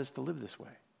call is to live this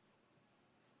way.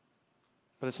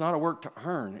 But it's not a work to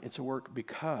earn, it's a work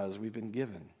because we've been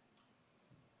given.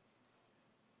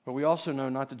 But we also know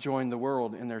not to join the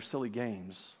world in their silly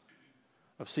games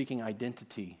of seeking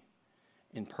identity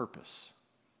in purpose,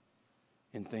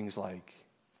 in things like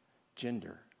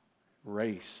gender,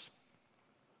 race,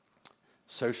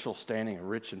 social standing of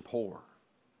rich and poor.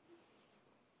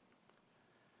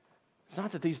 It's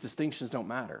not that these distinctions don't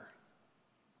matter.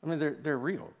 I mean, they're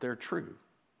real, they're true.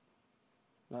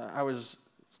 I was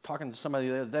talking to somebody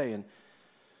the other day, and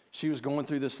she was going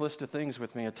through this list of things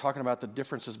with me, talking about the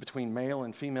differences between male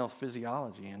and female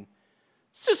physiology. And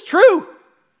it's just true.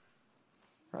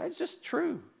 Right? It's just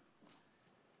true.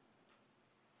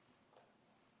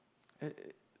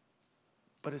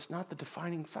 But it's not the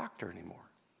defining factor anymore.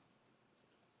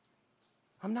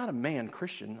 I'm not a man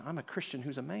Christian. I'm a Christian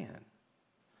who's a man.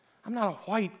 I'm not a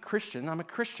white Christian. I'm a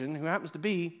Christian who happens to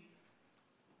be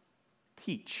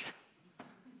peach.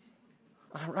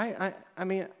 Right? I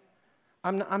mean,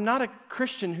 I'm not a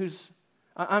Christian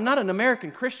I'm not an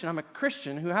American Christian. I'm a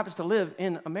Christian who happens to live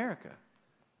in America.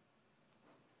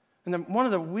 And one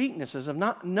of the weaknesses of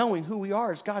not knowing who we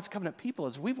are as God's covenant people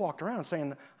is we've walked around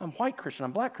saying, I'm white Christian,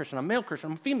 I'm black Christian, I'm male Christian,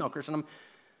 I'm female Christian, I'm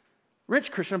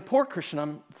rich Christian, I'm poor Christian,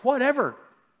 I'm whatever.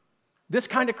 This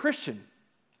kind of Christian.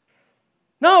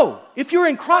 No, if you're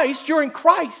in Christ, you're in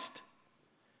Christ.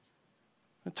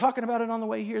 I'm talking about it on the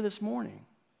way here this morning.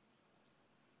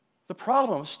 The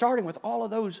problem, starting with all of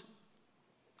those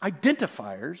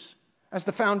identifiers as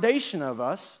the foundation of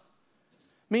us,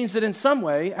 means that in some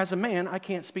way, as a man, I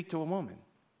can't speak to a woman.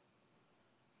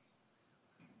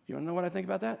 You want to know what I think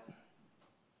about that?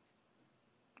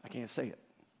 I can't say it.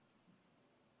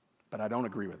 But I don't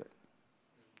agree with it.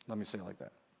 Let me say it like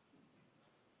that.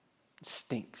 It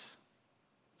stinks.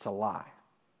 It's a lie.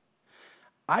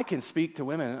 I can speak to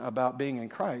women about being in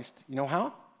Christ. You know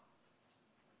how?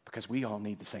 Because we all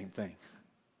need the same thing.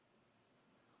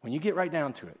 When you get right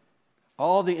down to it,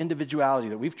 all the individuality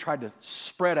that we've tried to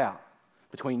spread out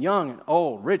between young and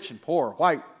old, rich and poor,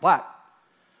 white, black,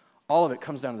 all of it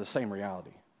comes down to the same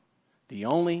reality. The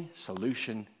only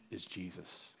solution is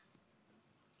Jesus.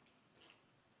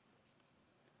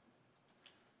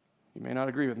 You may not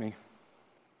agree with me,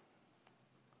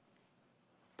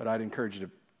 but I'd encourage you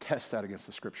to test that against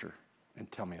the Scripture and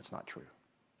tell me it's not true.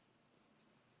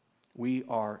 We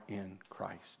are in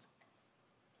Christ.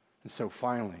 And so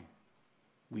finally,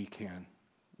 we can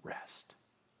rest.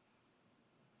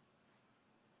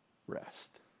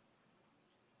 Rest.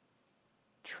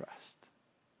 Trust.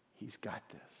 He's got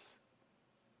this.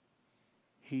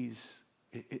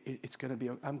 It's going to be,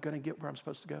 I'm going to get where I'm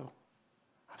supposed to go.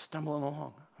 I'm stumbling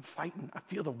along. I'm fighting. I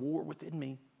feel the war within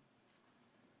me.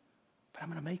 But I'm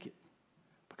going to make it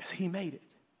because he made it.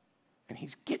 And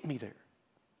he's getting me there.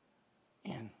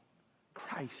 In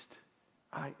Christ,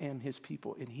 I am his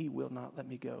people and he will not let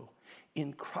me go.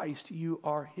 In Christ, you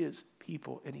are his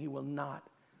people and he will not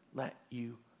let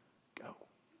you go.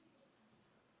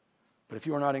 But if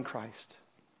you are not in Christ,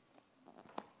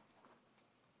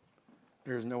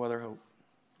 there is no other hope.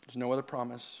 There's no other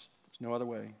promise. There's no other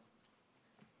way.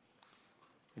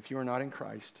 If you are not in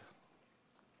Christ,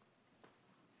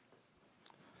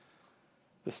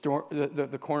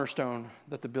 the cornerstone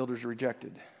that the builders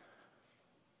rejected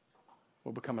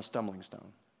will become a stumbling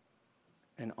stone.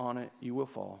 And on it you will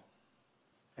fall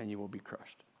and you will be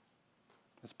crushed.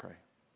 Let's pray.